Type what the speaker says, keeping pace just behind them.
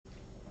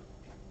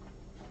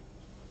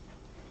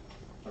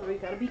So we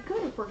gotta be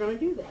good if we're gonna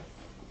do this.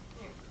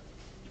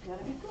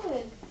 Gotta be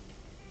good.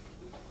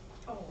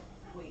 Oh,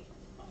 wait.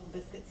 Oh,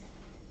 biscuits.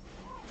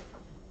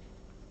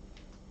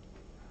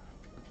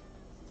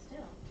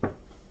 Still.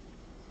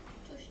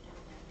 Tush down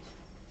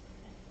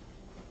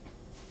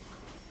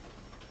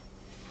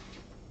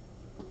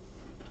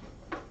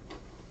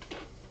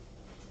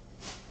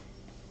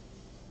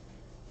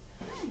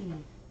Hi.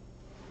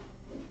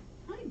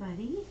 Hi,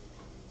 buddy.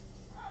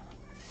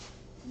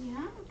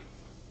 Yeah?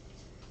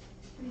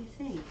 What do you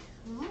think?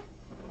 Huh?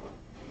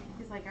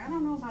 He's like, I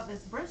don't know about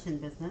this brushing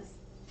business.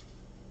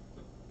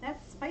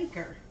 That's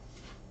Spiker.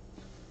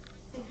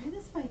 Say hi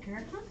to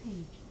Spiker. Hi.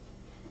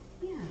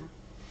 Yeah.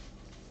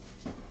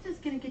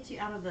 Just gonna get you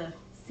out of the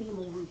same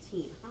old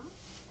routine, huh?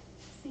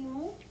 Same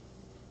old?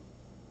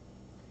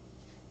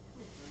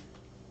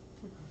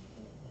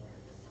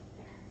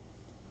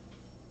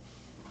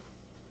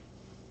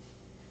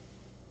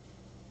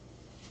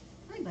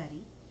 Hi,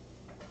 buddy.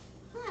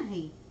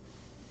 Hi.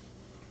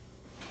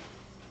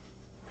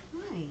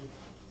 Hi.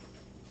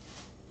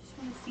 Just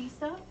want to see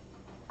stuff?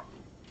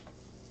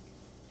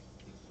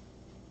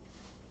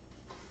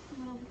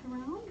 You want to look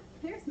around?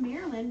 There's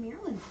Marilyn.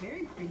 Marilyn's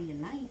very pretty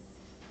and nice.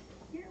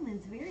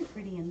 Marilyn's very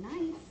pretty and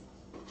nice.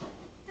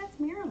 That's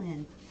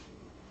Marilyn.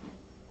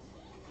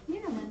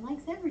 Marilyn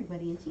likes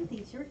everybody and she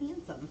thinks you're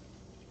handsome.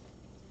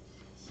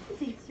 She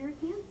thinks you're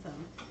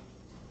handsome.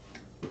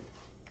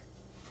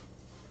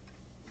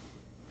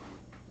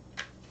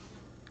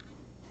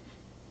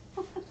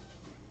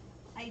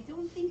 I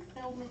don't think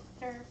so,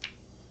 mister.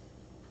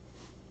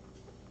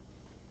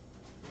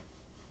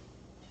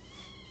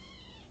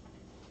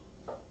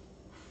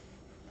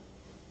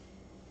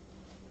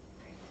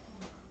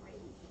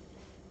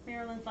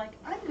 Marilyn's like,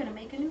 I'm going to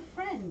make a new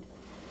friend.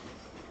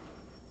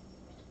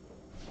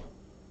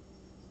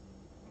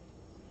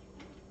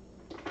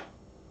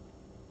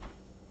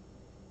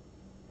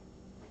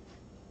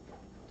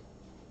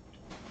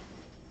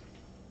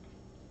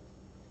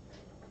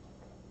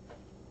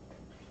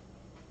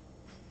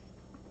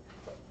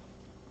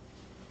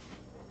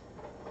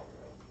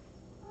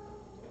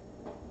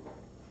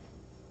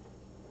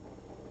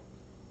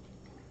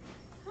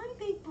 Hi,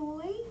 big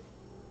boy.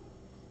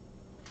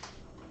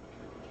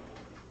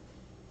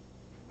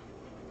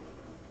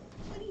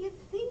 What do you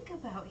think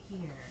about here?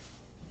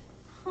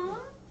 Huh?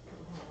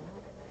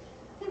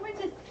 See, we're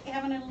just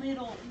having a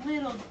little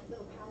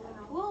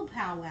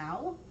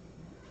powwow.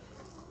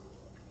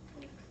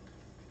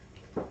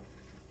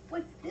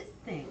 What's this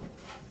thing?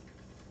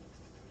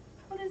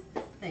 What is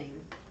this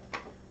thing?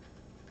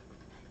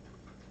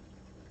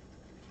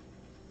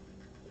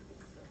 This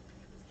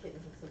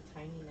kitten looks so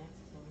tiny next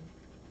to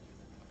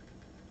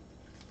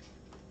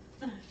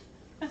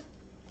him.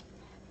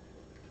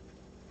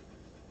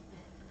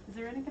 Is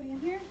there anybody in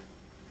here?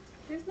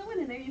 There's no one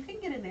in there. You can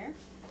get in there,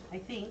 I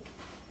think.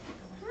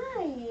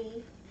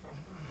 Hi.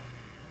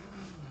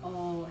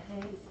 Oh,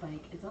 hey,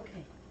 Spike. It's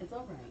okay. It's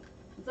all right.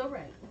 It's all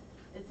right.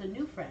 It's a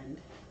new friend.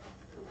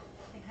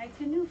 Say hi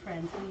to new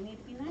friends. We need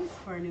to be nice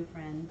for our new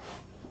friends.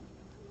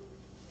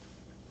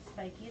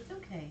 Spikey, it's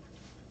okay.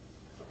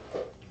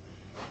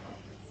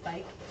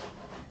 Spike.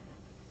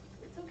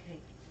 It's okay.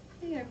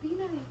 There, be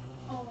nice.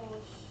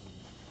 Oh, shh.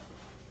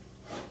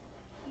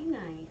 Be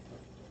nice.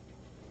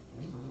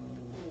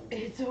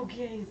 It's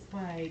okay,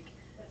 Spike.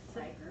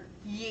 Spiker?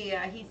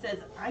 Yeah, he says,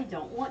 I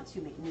don't want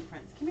to make new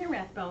friends. Come here,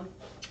 Rathbone.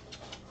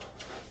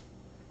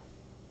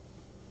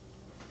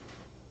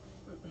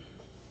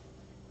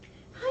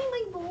 Hi,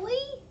 my boy.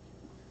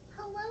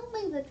 Hello,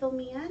 my little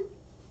man.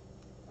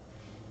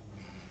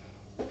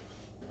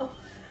 Oh.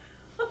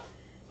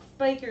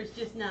 Spiker's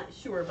just not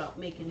sure about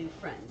making new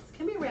friends.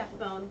 Come here,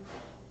 Rathbone.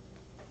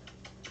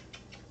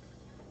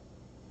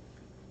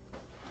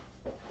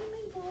 Hi,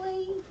 my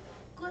boy.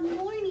 Good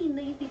morning,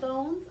 lazy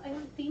bones. I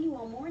haven't seen you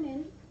all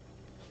morning.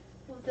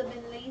 Was I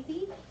been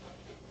lazy?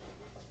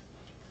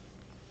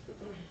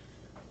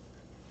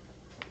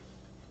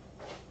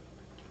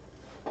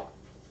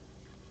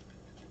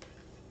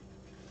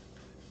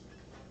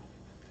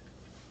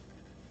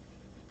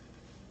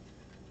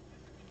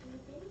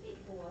 Big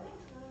boy,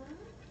 huh?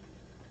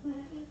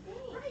 What do you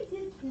think? Hi,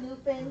 just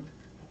snooping.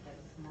 That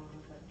was small,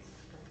 but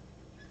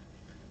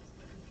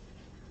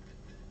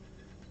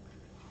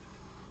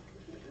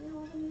No,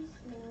 you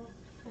smell.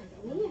 Come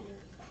no. here.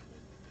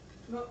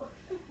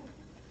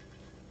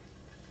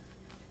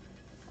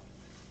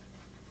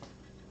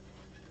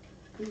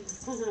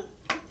 Sorry,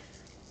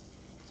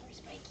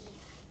 Spiky.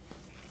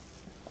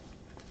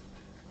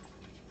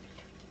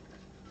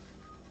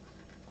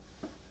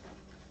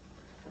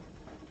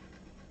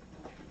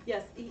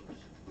 Yes,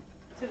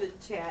 to the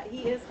chat,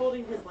 he is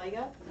holding his leg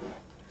up.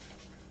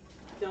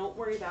 Don't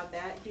worry about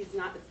that. He's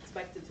not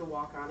expected to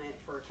walk on it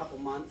for a couple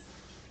months.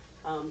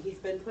 He's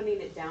been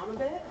putting it down a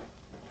bit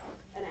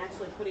and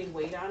actually putting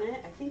weight on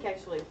it. I think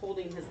actually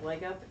holding his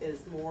leg up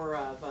is more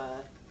of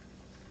a,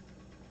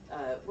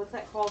 what's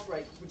that called?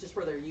 Right, just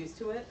where they're used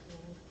to it.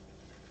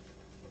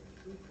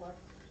 Reflex.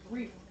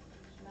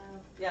 No.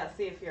 Yeah,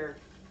 see if you're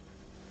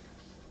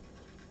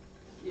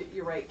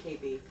right,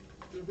 KB.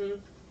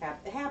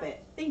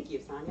 habit. Thank you,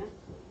 Sonia.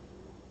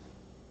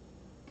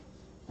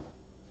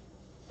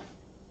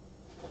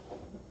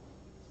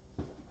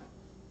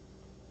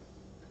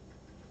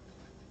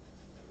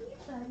 Hey,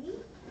 buddy.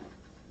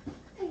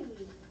 Hey.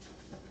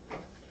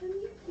 Come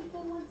here,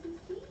 people want to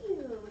see you.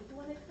 You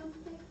want to come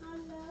say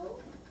hello?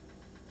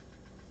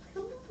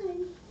 Come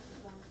on.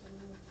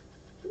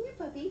 Come here,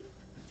 puppy.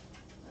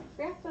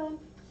 Rathbone.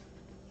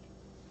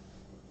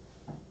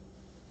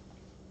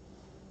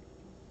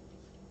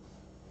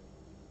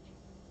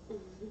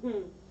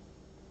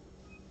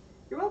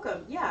 You're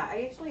welcome. Yeah,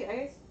 I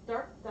asked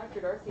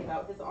Dr. Darcy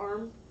about his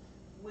arm.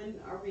 When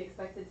are we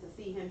expected to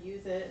see him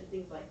use it and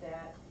things like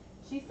that?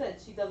 She said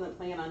she doesn't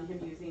plan on him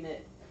using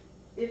it,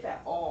 if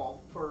at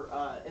all, for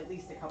at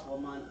least a couple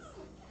of months.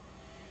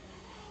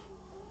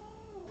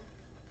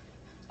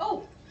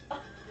 Oh!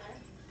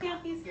 Yeah,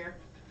 he's here.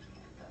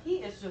 He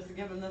is just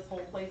giving this whole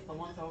place the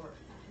once over.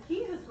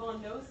 He has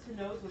gone nose to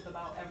nose with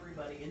about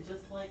everybody and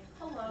just like,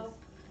 hello,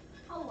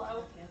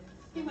 hello.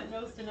 He went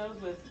nose to nose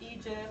with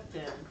Egypt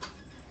and...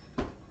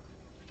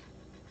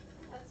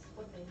 That's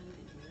what they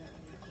need to do, that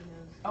way he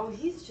knows. Oh,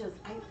 he's just,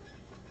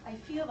 I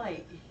feel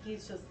like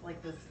he's just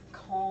like this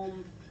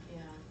calm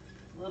Yeah.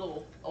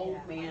 little old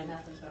Yeah, man.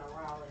 nothing's gonna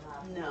rile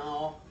him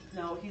up.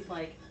 No, he's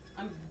like,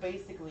 I'm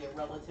basically a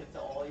relative to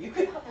all you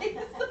guys.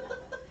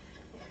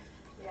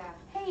 Yeah.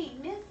 Hey,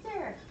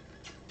 mister.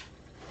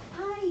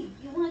 Hi,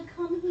 you want to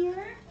come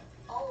here?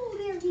 Oh,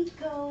 there he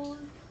goes.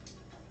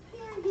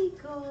 There he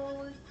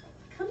goes.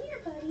 Come here,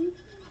 buddy.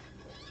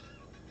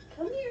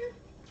 Come here.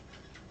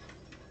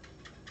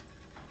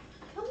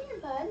 Come here,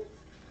 bud.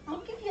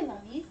 I'll give you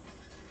lovies.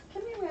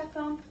 Come here,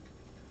 Rathbone.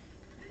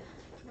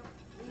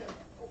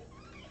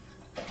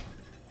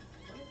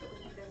 What is it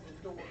with you guys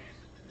indoors?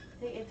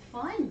 Hey, it's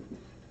fun.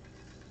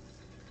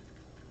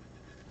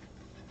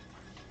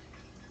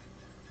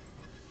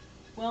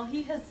 Well,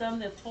 he has done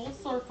this full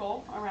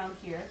circle around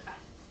here.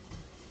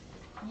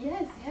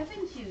 Yes,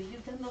 haven't you?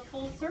 You've done the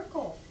full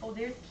circle. Oh,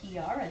 there's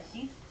Kiara.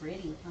 She's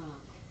pretty, huh?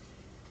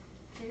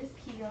 There's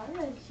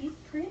Kiara. She's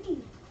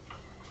pretty.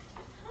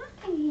 Hi.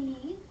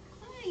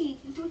 Hi.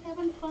 You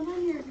having fun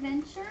on your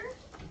adventure?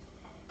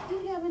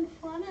 You having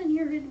fun on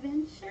your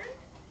adventure?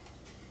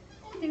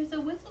 Oh, there's a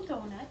whistle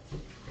donut.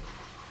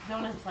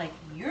 Donut's like,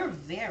 you're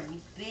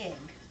very big.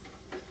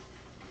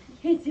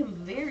 It's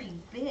very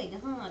big,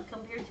 huh,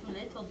 compared to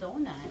little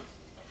donut.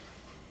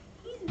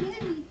 He's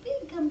very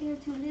big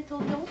compared to little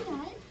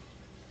donut.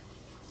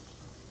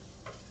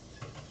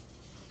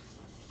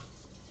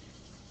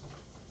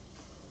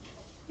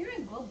 You're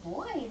a good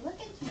boy. Look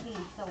at you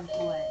being so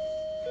good.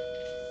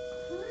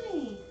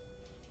 Hi.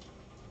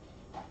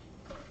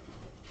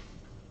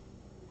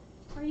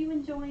 Are you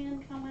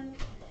enjoying coming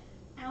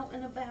out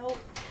and about,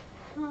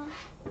 huh?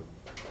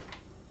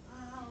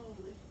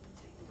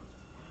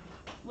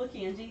 Look,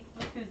 Angie,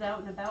 look who's out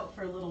and about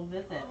for a little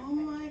visit. Oh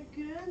my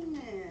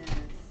goodness.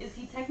 Is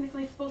he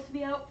technically supposed to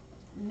be out?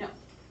 No.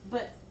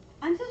 But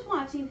I'm just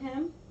watching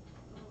him.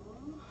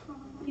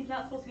 He's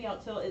not supposed to be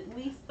out till at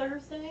least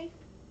Thursday.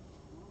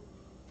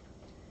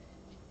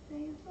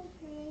 It's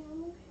okay,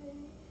 I'm okay.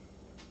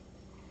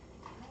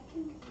 I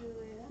can do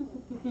it.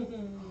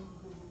 I'm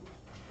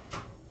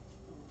okay.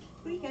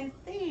 What do you guys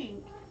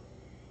think?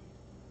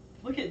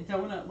 Look at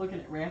Donut looking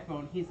at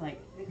Rathbone. He's like,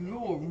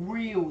 you're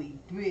really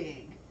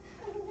big.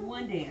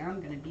 One day I'm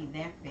gonna be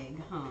that big,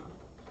 huh?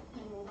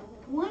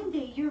 One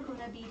day you're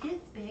gonna be this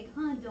big,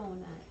 huh,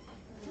 Donut?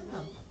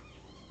 Oh.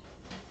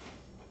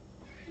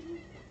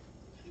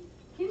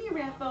 Give me a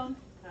Rathbone.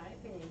 Hi,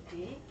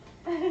 baby.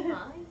 Hi,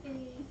 Hi,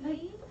 baby. How are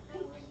you? How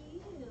are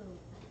you?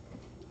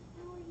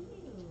 How are you?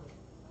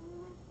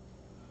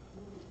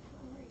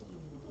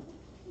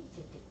 He's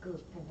such a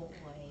good boy.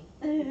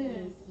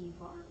 Yes, you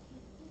are.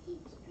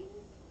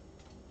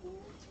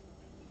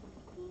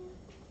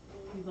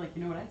 He's like,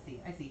 you know what I see?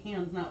 I see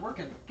hands not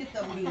working. Get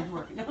those hands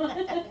working.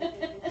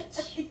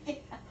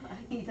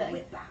 He's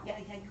like, yeah,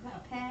 you got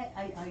a pet.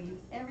 I use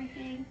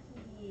everything.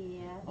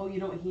 Yeah. Oh, you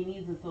know what he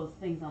needs is those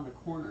things on the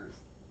corners.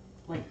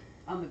 Like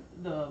on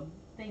the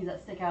things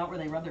that stick out where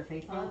they rub their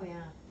face on. Oh,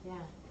 yeah, yeah.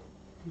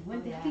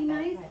 Wouldn't Oh, that yeah, be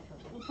that's nice? right.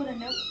 We'll put a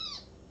note.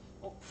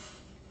 Oh.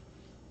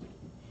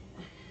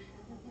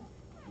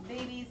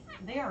 Babies,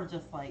 they are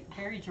just like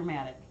very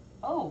dramatic.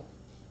 Oh,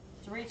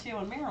 Horatio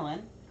and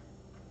Marilyn.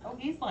 Oh,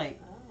 he's like,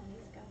 Oh,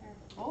 he's got her.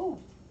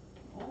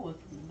 oh,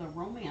 it's the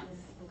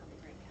romance.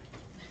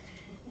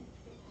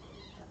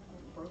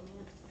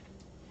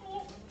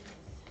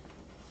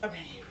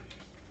 Okay.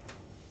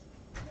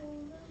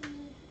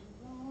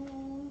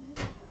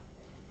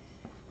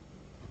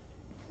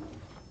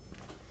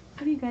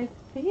 What do you guys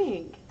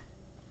think?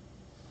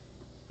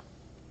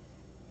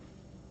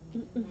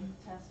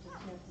 Test is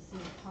yet to see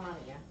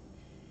Tanya.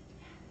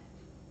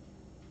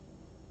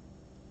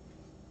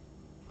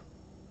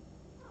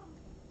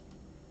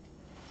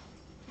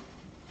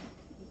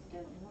 He's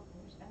good. Well,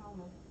 there's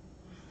Alma.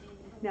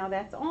 Now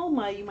that's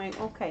Alma. You might,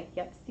 okay,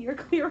 yep, steer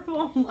clear of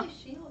Alma.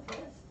 Sheila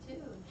hissed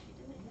too. She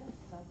didn't hiss,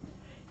 so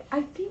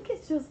I think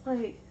it's just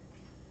like,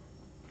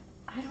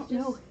 I don't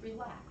know. just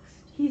relaxed.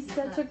 He's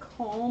such a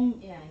calm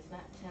Yeah, he's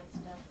not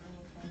tensed up or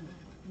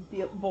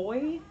anything.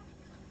 boy.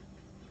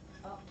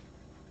 Oh.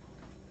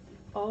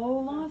 Oh,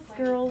 lost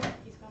girl.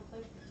 He's gonna play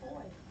with the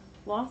toy.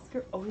 Lost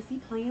girl. Oh, is he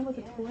playing with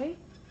a Yeah. toy?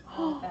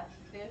 Oh, that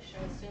fish,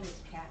 I assume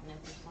it's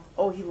catnip or something.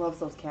 Oh, he loves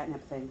those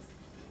catnip things.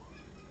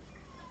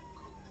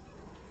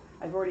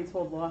 I've already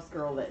told Lost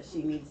Girl that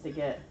she needs to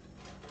get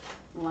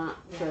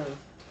lots of.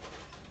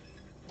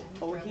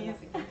 Oh, he's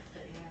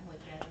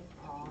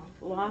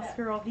Lost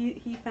Girl.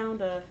 He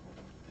found a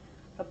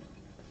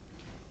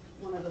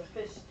one of the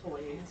fish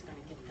toys. He's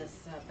gonna get this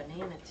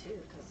banana too,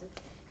 because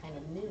it's kind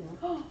of new.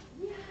 Oh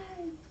yes!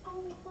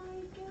 Oh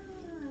my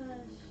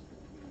gosh!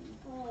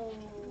 Oh.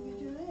 Look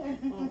at you there.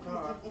 Oh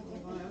god. Oh,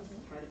 I was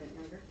quite a bit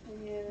younger.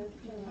 Yes.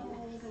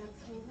 Oh,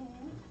 that's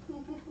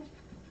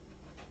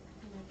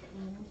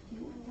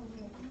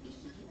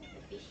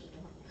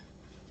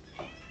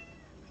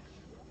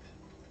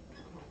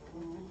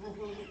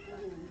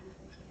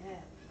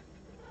Yes.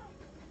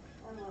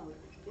 Oh,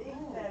 big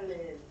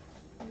fellas.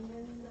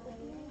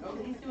 Oh,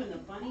 he's doing the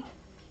bunny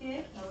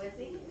kick. Oh, is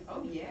he?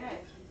 Oh yeah.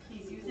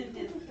 He's using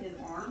his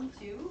arm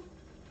too.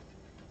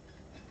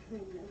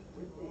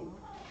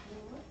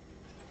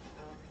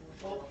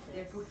 Oh,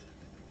 there goes.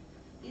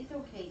 It's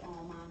okay,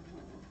 Alma.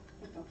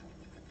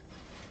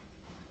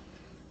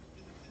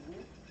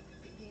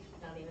 He's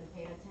not even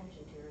paying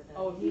attention to her.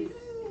 Oh, he's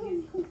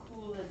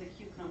cool as a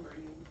cucumber.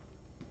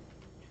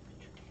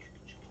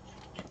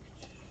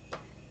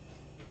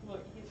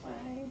 Look, he's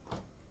like.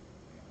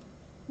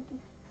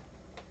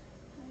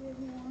 Hi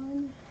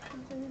everyone.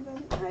 How's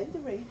everybody? Hi,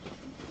 Doreen.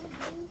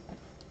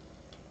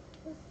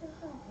 What's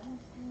up?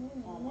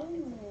 Alma,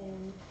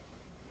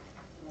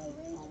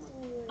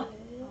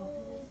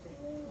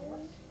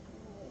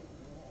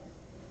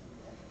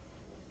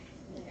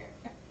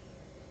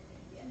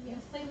 you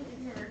sleep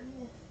with her.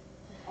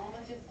 Alma,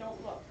 just don't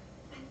look.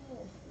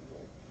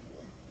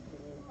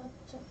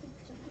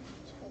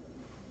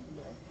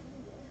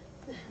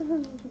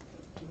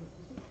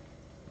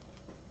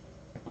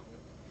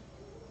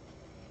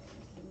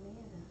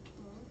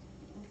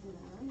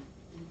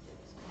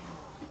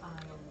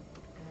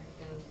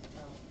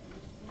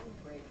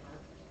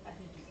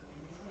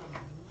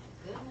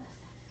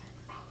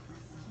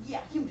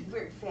 Yeah, he was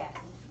very fast.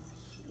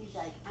 He's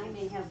like, I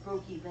may have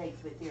brokey legs,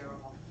 but they're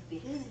all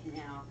fixed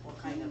now. What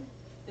kind of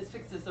his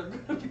fixes are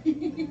gonna be?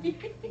 He's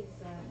checking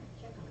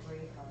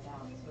Braveheart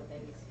out, so that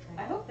he's trying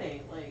I hope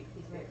they like.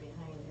 He's right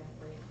behind you,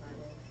 Braveheart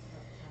is.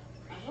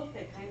 I hope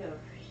they kind of.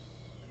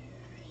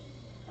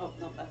 Oh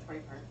no, that's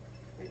Braveheart.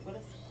 Wait, what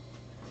is?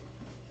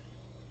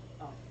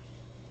 Oh.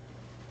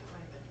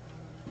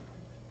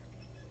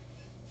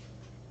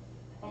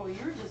 Oh,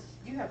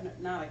 you have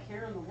not a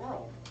care in the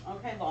world.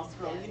 Okay, Lost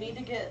Girl, you need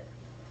to get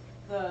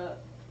the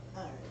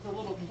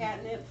little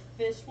catnip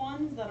fish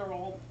ones that are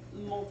all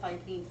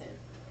multi-painted.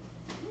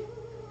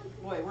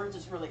 Boy, we're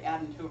just really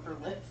adding to her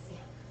list.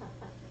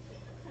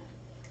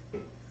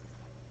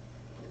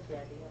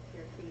 Daddy up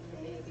here feeding the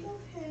baby.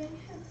 Okay,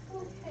 it's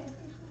okay.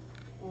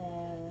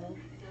 Oh.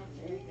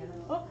 There you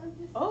go.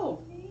 Oh.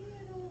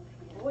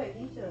 Boy,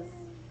 he just.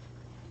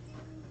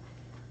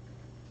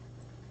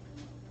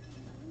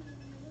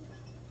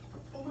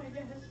 Oh my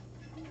gosh.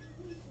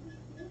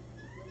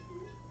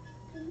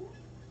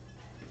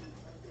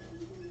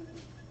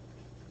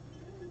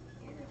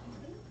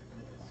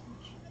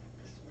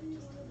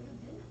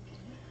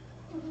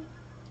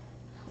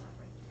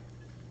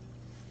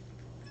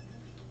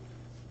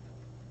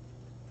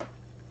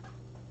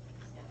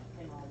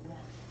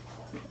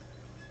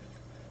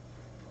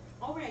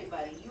 All right,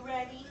 buddy, you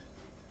ready?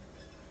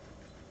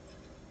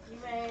 You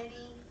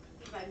ready?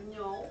 He's like,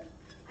 no,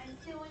 I'm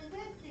still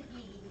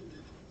investigating.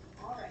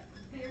 All right,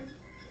 here,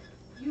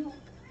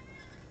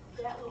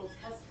 that little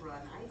test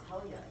run, I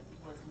tell you,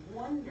 was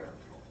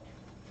wonderful.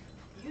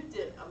 You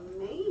did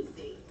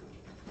amazing.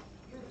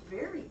 You're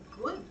very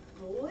good,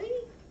 boy.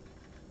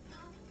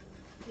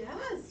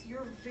 Yes,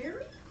 you're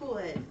very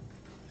good.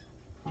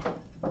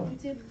 You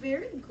did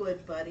very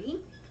good,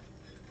 buddy.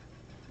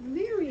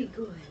 Very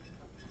good.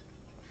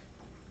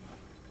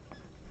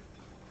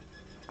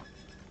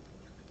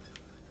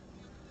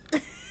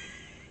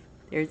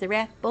 There's a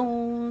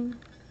Rathbone.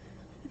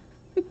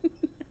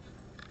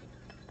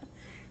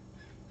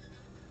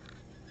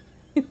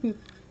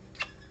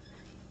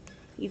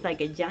 He's like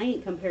a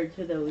giant compared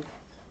to those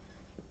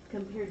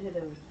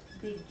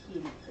big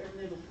kitties or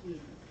little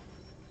kitties.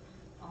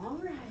 All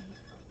right.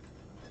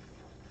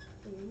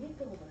 Here you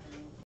go, buddy.